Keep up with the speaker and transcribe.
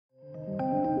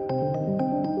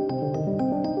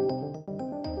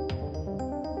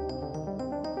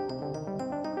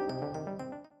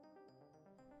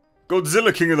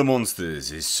Godzilla King of the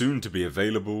Monsters is soon to be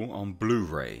available on Blu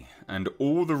Ray, and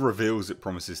all the reveals it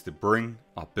promises to bring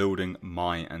are building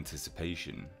my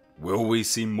anticipation. Will we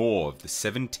see more of the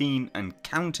 17 and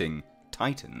counting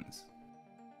Titans?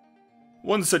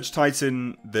 One such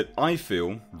Titan that I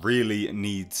feel really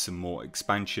needs some more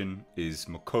expansion is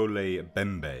Mokele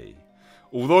Mbembe.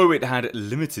 Although it had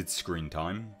limited screen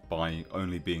time, by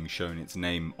only being shown its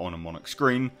name on a Monarch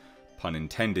screen, pun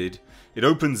intended, it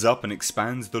opens up and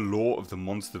expands the lore of the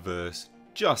Monsterverse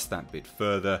just that bit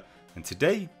further, and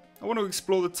today I want to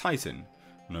explore the Titan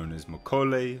known as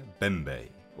Mokele Mbembe,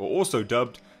 or also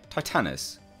dubbed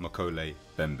Titanus Mokele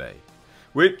Mbembe,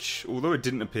 which, although it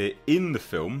didn't appear in the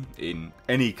film in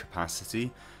any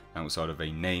capacity outside of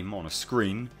a name on a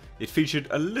screen, it featured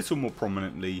a little more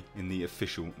prominently in the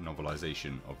official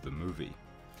novelisation of the movie.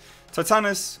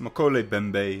 Titanus Mokele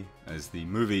Mbembe, as the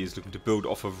movie is looking to build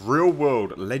off of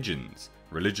real-world legends,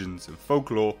 religions and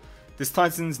folklore, this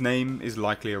Titan's name is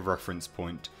likely a reference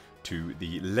point to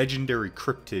the legendary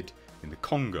cryptid in the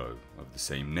Congo of the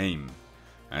same name.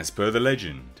 As per the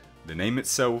legend, the name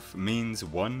itself means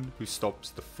one who stops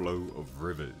the flow of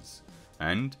rivers,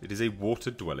 and it is a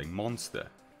water-dwelling monster.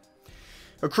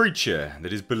 A creature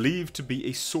that is believed to be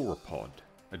a sauropod,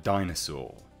 a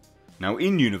dinosaur. Now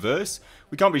in universe,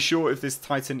 we can't be sure if this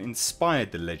Titan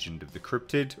inspired the legend of the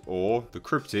cryptid, or the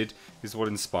cryptid is what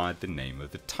inspired the name of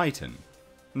the Titan.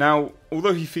 Now,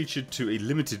 although he featured to a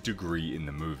limited degree in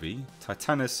the movie,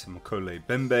 Titanus Mokele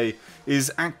Mbembe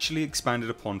is actually expanded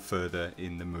upon further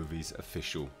in the movie's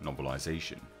official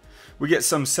novelisation. We get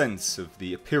some sense of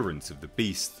the appearance of the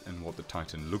beast and what the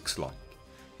Titan looks like.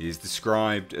 He is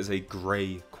described as a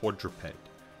grey quadruped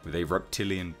with a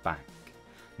reptilian back.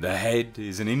 The head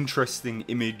is an interesting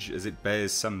image as it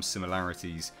bears some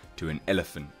similarities to an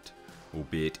elephant,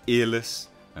 albeit earless,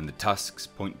 and the tusks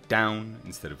point down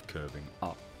instead of curving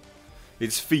up.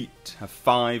 Its feet have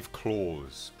 5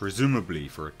 claws, presumably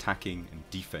for attacking and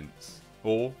defense,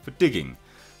 or for digging,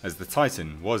 as the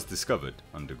Titan was discovered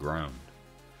underground.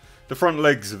 The front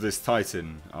legs of this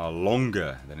Titan are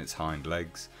longer than its hind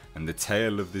legs, and the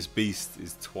tail of this beast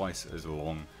is twice as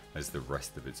long as the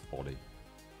rest of its body.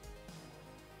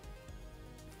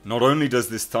 Not only does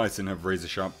this Titan have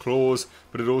razor-sharp claws,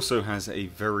 but it also has a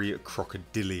very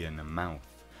crocodilian mouth,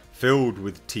 filled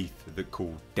with teeth that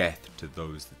call death to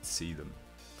those that see them.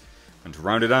 And to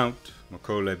round it out,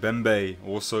 Mokele Mbembe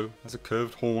also has a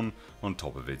curved horn on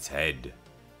top of its head.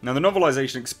 Now the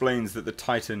novelisation explains that the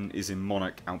Titan is in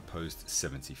Monarch Outpost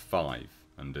 75,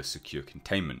 under secure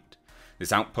containment.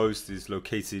 This outpost is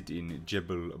located in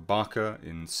Jebel Barka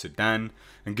in Sudan,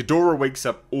 and Ghidorah wakes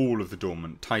up all of the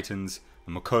dormant Titans,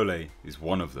 and Mokele is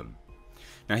one of them.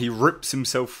 Now he rips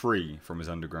himself free from his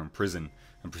underground prison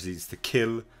and proceeds to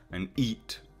kill and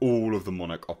eat all of the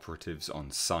Monarch operatives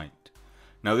on site.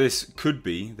 Now this could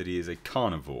be that he is a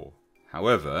carnivore,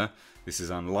 however, this is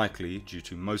unlikely due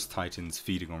to most Titans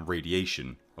feeding on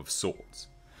radiation of sorts.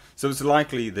 So it's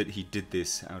likely that he did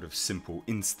this out of simple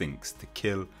instincts to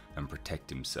kill and protect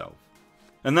himself.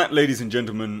 And that, ladies and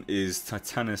gentlemen, is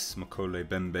Titanus Mokele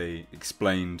Mbembe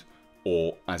explained,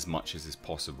 or as much as is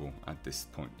possible at this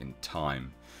point in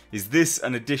time. Is this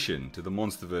an addition to the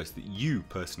Monsterverse that you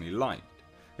personally liked?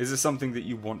 Is there something that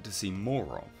you want to see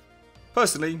more of?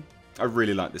 Personally, I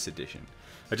really like this addition.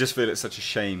 I just feel it's such a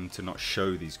shame to not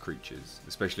show these creatures,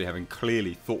 especially having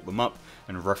clearly thought them up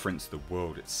and referenced the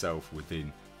world itself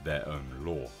within their own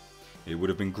lore. It would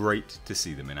have been great to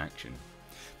see them in action.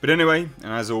 But anyway,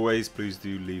 and as always, please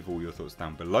do leave all your thoughts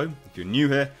down below. If you're new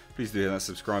here, please do hit that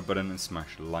subscribe button and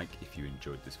smash like if you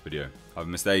enjoyed this video. I've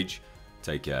Mr. H,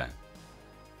 take care.